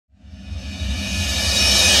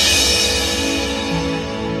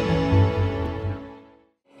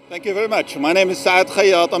Thank you very much. My name is Saad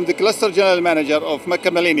Khayat. I'm the Cluster General Manager of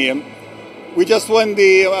Makkah Millennium. We just won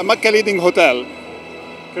the Makkah Leading Hotel.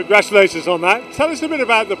 Congratulations on that. Tell us a bit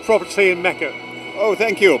about the property in Mecca. Oh,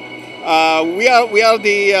 thank you. We are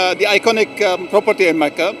the iconic property in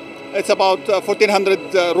Mecca. It's about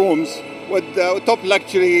 1,400 rooms with top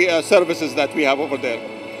luxury services that we have over there.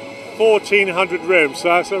 1,400 rooms, so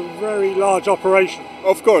that's a very large operation.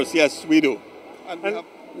 Of course, yes, we do. And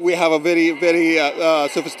we have a very, very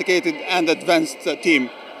sophisticated and advanced team.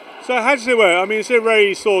 So how does it work? I mean, is it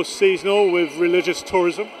very sort of seasonal with religious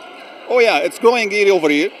tourism? Oh yeah, it's growing year over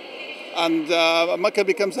year. And Mecca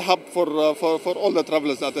becomes a hub for all the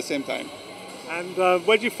travelers at the same time. And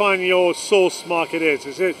where do you find your source market is?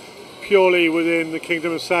 Is it purely within the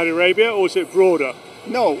Kingdom of Saudi Arabia, or is it broader?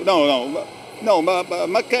 No.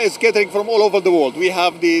 Mecca is catering from all over the world. We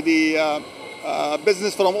have the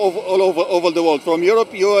business from all over the world, from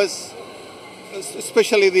Europe, US,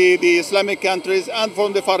 especially the Islamic countries, and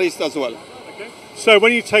from the Far East as well. Okay. So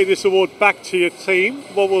when you take this award back to your team,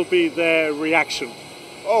 what will be their reaction?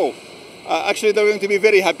 Oh, actually they're going to be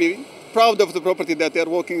very happy, proud of the property that they're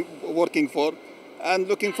working for, and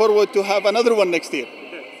looking forward to have another one next year.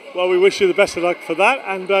 Okay. Well, we wish you the best of luck for that,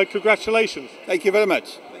 and congratulations. Thank you very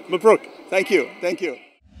much. Mabruk. Thank you.